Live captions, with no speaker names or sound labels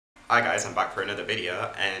Hi guys, I'm back for another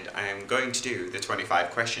video and I'm going to do the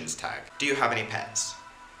 25 questions tag. Do you have any pets?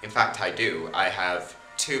 In fact I do. I have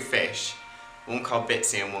two fish, one called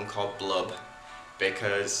Bitsy and one called Blub,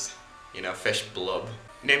 because, you know, fish blub.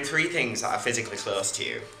 Name 3 things that are physically close to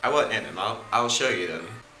you. I won't name them, I'll show you them.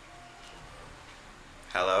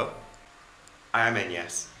 Hello? I am in,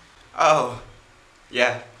 yes. Oh,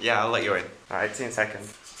 yeah, I'll let you in. Alright, see you in a second.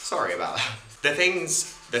 Sorry about that.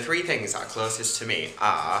 The 3 things that are closest to me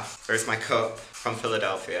are, there's my cup from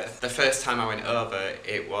Philadelphia. The first time I went over,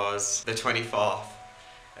 it was the 24th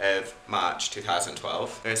of March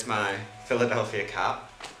 2012. There's my Philadelphia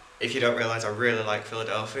cap. If you don't realise, I really like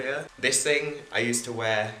Philadelphia. This thing I used to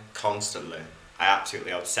wear constantly. I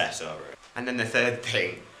absolutely obsess over it. And then the third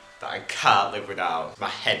thing that I can't live without, my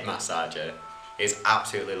head massager. It's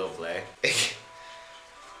absolutely lovely.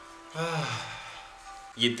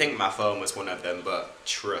 You'd think my phone was one of them, but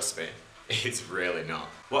trust me, it's really not.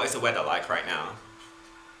 What is the weather like right now?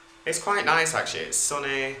 It's quite nice actually, it's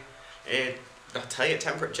sunny. I'll tell you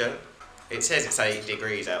temperature. It says it's 8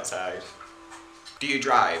 degrees outside. Do you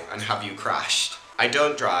drive and have you crashed? I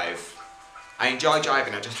don't drive. I enjoy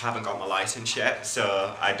driving, I just haven't got my license yet,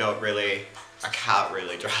 so I can't really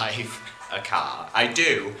drive a car. I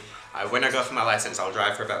do. When I go for my license, I'll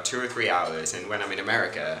drive for about 2 or 3 hours, and when I'm in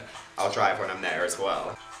America, I'll drive when I'm there as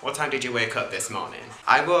well. What time did you wake up this morning?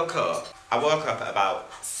 I woke up at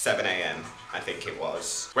about 7 AM, I think it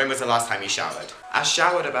was. When was the last time you showered? I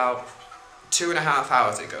showered about 2.5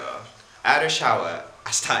 hours ago. I had a shower,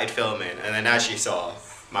 I started filming, and then as you saw,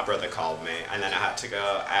 my brother called me, and then I had to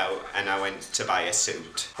go out and I went to buy a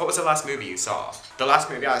suit. What was the last movie you saw? The last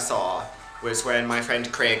movie I saw was when my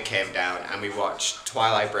friend Craig came down and we watched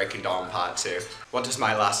Twilight Breaking Dawn Part 2. What does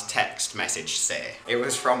my last text message say? It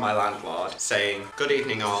was from my landlord saying, "Good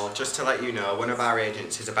evening all, just to let you know one of our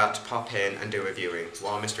agents is about to pop in and do a viewing.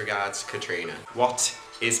 Warmest regards, Katrina." What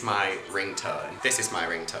is my ringtone? This is my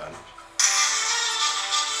ringtone.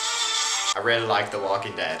 I really like The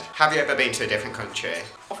Walking Dead. Have you ever been to a different country?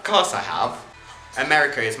 Of course I have.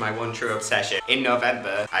 America is my one true obsession. In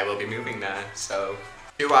November, I will be moving there, so...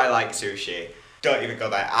 Do I like sushi? Don't even go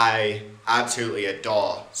there. I absolutely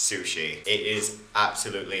adore sushi. It is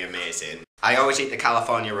absolutely amazing. I always eat the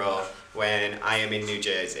California roll when I am in New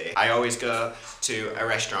Jersey. I always go to a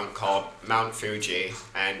restaurant called Mount Fuji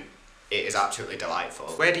and it is absolutely delightful.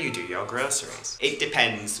 Where do you do your groceries? It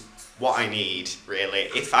depends what I need,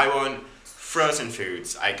 really. If I want frozen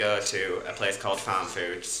foods, I go to a place called Farm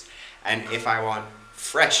Foods. And if I want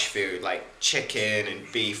fresh food, like chicken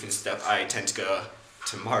and beef and stuff, I tend to go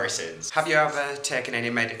to Morrison's. Have you ever taken any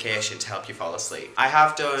medication to help you fall asleep? I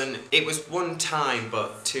have done, it was 1 time,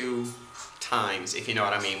 but 2 times, if you know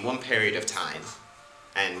what I mean. 1 period of time,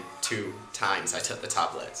 and 2 times I took the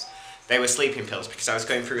tablets. They were sleeping pills because I was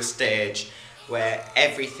going through a stage where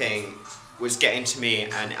everything was getting to me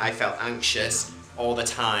and I felt anxious all the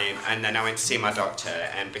time, and then I went to see my doctor,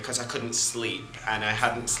 and because I couldn't sleep and I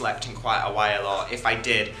hadn't slept in quite a while, or if I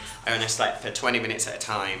did, I only slept for 20 minutes at a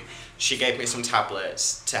time, she gave me some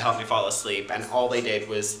tablets to help me fall asleep, and all they did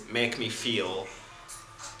was make me feel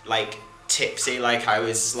like tipsy, like I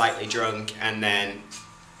was slightly drunk, and then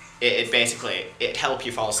it'd help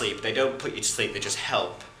you fall asleep. They don't put you to sleep, they just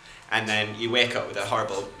help, and then you wake up with a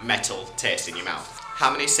horrible metal taste in your mouth.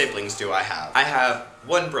 How many siblings do I have? I have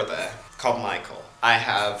 1 brother called Michael. I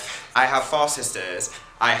have 4 sisters.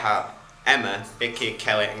 I have Emma, Vicky,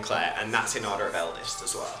 Kelly and Claire, and that's in order of eldest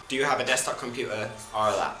as well. Do you have a desktop computer or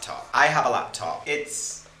a laptop? I have a laptop.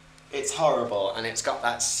 It's horrible and it's got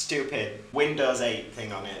that stupid Windows 8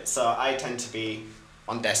 thing on it, so I tend to be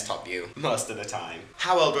on desktop view most of the time.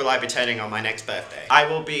 How old will I be turning on my next birthday? I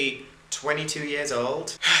will be 22 years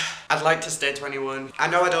old. I'd like to stay 21. I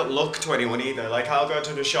know I don't look 21 either. Like, I'll go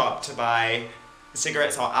to the shop to buy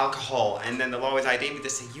cigarettes or alcohol and then they'll always ID me, they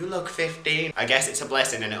say, "You look 15. I guess it's a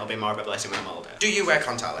blessing and it'll be more of a blessing when I'm older. Do you wear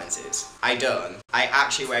contact lenses? I don't. I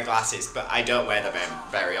actually wear glasses, but I don't wear them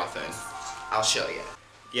very often. I'll show you.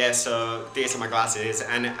 Yeah, so these are my glasses,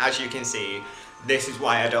 and as you can see, this is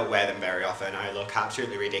why I don't wear them very often. I look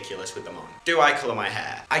absolutely ridiculous with them on. Do I colour my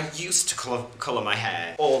hair? I used to colour my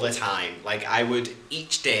hair all the time. Like,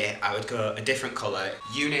 each day I would go a different colour.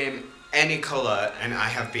 You name any colour and I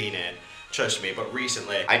have been it. Trust me, but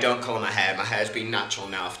recently I don't colour my hair. My hair's been natural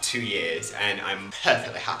now for 2 years and I'm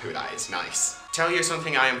perfectly happy with that. It's nice. Tell you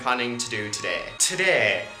something I am planning to do today.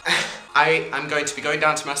 Today, I am going to be going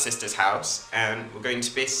down to my sister's house and we're going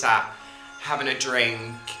to be sat having a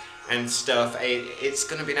drink and stuff. It's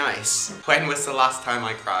gonna be nice. When was the last time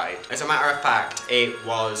I cried? As a matter of fact, it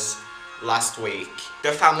was last week.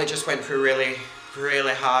 The family just went through really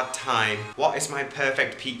really hard time. What is my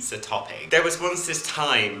perfect pizza topping? There was once this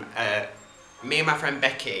time, me and my friend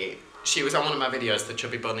Becky, she was on one of my videos, the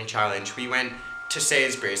Chubby Bunny Challenge. We went to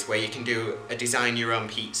Sainsbury's where you can do a design your own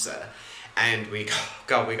pizza. And we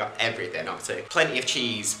got everything, obviously. Plenty of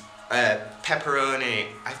cheese, pepperoni,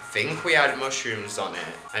 I think we had mushrooms on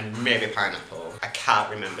it, and maybe pineapple. I can't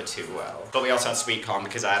remember too well. But we also had sweet corn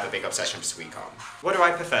because I have a big obsession with sweet corn. What do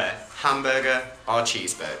I prefer? Hamburger or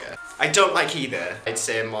cheeseburger? I don't like either. I'd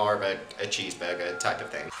say more of a cheeseburger type of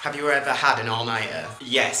thing. Have you ever had an all-nighter?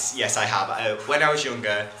 Yes, I have. When I was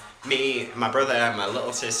younger, me, my brother, and my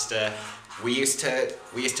little sister, we used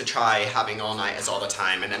to try having all-nighters all the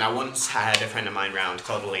time, and then I once had a friend of mine round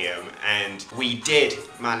called Liam, and we did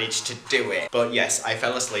manage to do it. But yes, I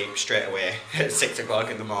fell asleep straight away at 6 o'clock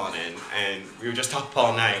in the morning, and we were just up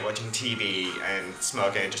all night watching TV and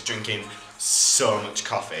smoking and just drinking so much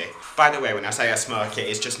coffee. By the way, when I say I smoke, it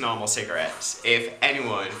is just normal cigarettes. If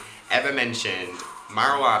anyone ever mentioned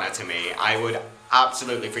marijuana to me, I would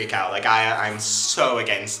absolutely freak out. Like, I'm so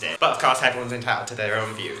against it. But of course, everyone's entitled to their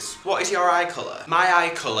own views. What is your eye colour? My eye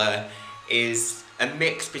colour is a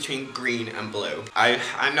mix between green and blue.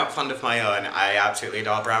 I'm not fond of my own. I absolutely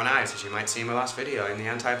adore brown eyes, as you might see in my last video in the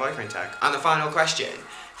anti-boyfriend tag. And the final question,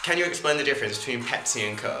 can you explain the difference between Pepsi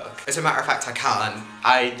and Coke? As a matter of fact, I can't.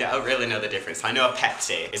 I don't really know the difference. I know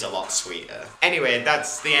Pepsi is a lot sweeter. Anyway,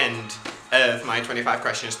 that's the end of my 25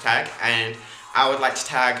 questions tag, and I would like to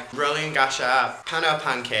tag Rolly and Gasha, Pano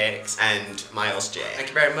Pancakes, and Miles J. Thank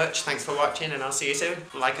you very much, thanks for watching, and I'll see you soon.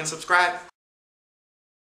 Like and subscribe.